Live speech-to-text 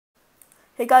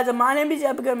Hey guys, my name is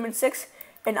BB-8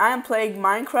 and I am playing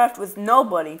Minecraft with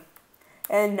nobody.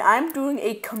 And I'm doing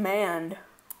a command,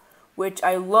 which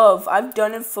I love. I've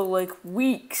done it for like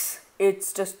weeks.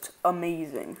 It's just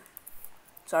amazing.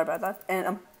 Sorry about that.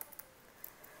 And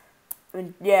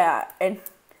yeah, and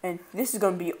this is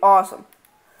gonna be awesome.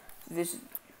 You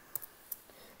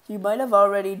might have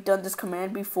already done this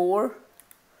command before.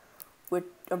 With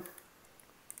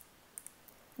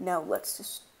now let's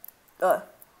just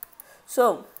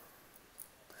so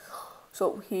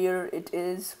here it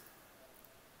is.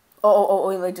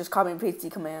 Like just copy and paste the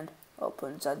command. I'll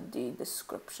put inside the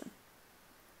description.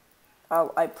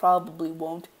 I probably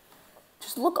won't.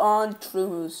 Just look on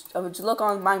just look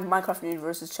on my Minecraft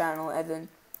Universe's channel, and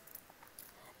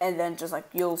then just like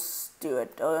you'll do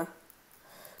it.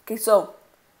 Okay, so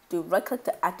do right click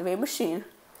to activate machine,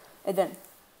 and then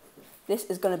this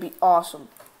is gonna be awesome.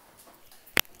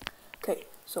 Okay,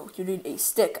 so you need a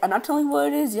stick. I'm not telling you what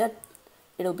it is yet.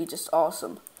 It'll be just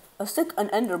awesome. A stick, an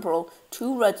ender pearl,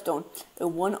 2 redstone,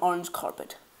 and 1 orange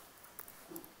carpet.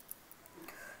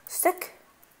 Stick,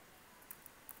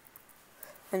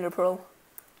 ender pearl,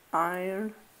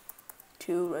 iron,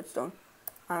 2 redstone,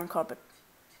 iron carpet.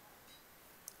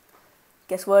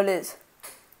 Guess what it is?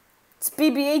 It's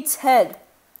BB-8's head.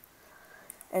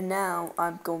 And now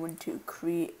I'm going to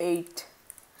create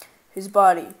his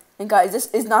body. And guys, this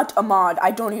is not a mod.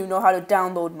 I don't even know how to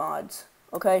download mods.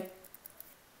 Okay?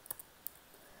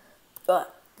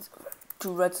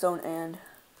 2 redstone and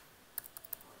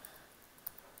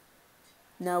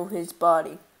now his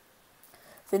body.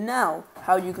 Then now,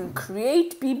 how you can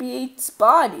create BB-8's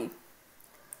body?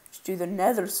 Just do the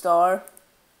nether star.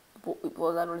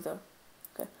 Well, that right there.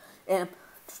 Okay, and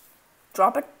just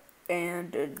drop it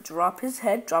and drop his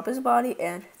head, drop his body,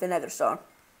 and the nether star.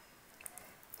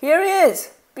 Here he is,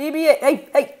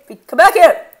 BB-8. Hey, come back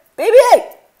here,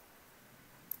 BB-8.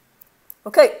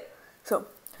 Okay, so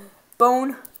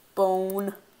bone.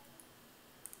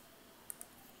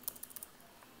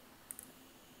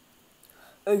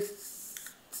 A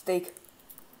steak.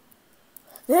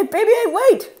 Hey, BB-8,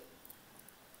 wait!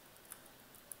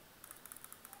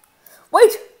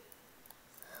 Wait,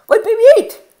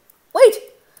 BB-8!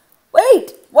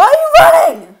 Wait! Why are you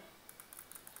running?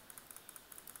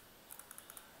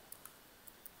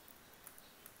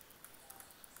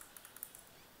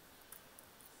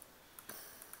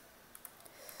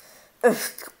 Ugh.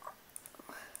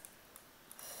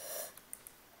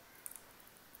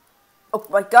 Oh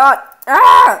my god!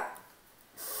 Ah!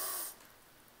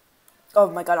 Oh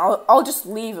my god! I'll just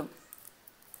leave him.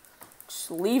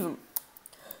 Just leave him.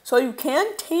 So you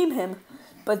can tame him,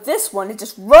 but this one is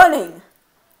just running.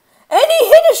 And he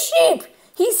hit a sheep.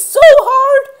 He's so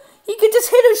hard. He could just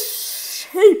hit a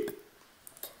sheep.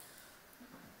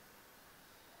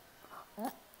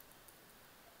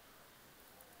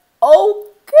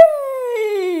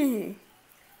 Okay.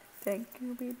 Thank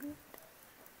you, baby.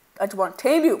 I just want to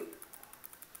tame you.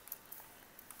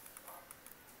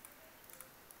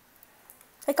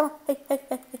 Hey, come on. Hey,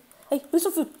 here's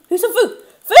some food. Food!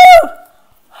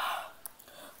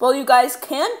 Well, you guys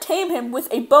can tame him with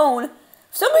a bone.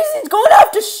 For some reason, he's going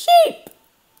after sheep.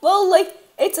 Well, like,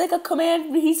 it's like a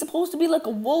command. He's supposed to be like a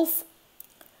wolf.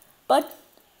 But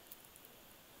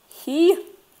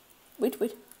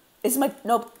wait.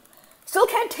 Nope. Still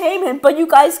can't tame him, but you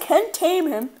guys can tame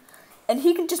him. And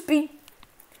he can just be,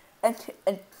 and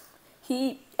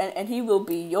he will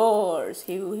be yours.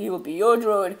 He will be your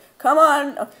druid. Come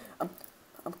on,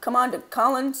 come on to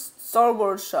Colin's Star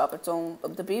Wars shop. It's on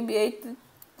the BB-8.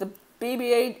 The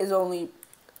BB-8 is only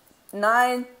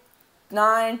 $9.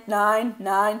 $9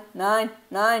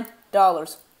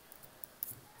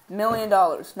 million.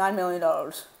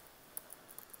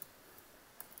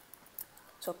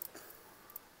 So,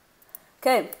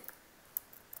 okay,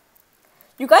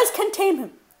 you guys can tame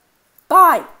him.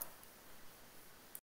 Bye.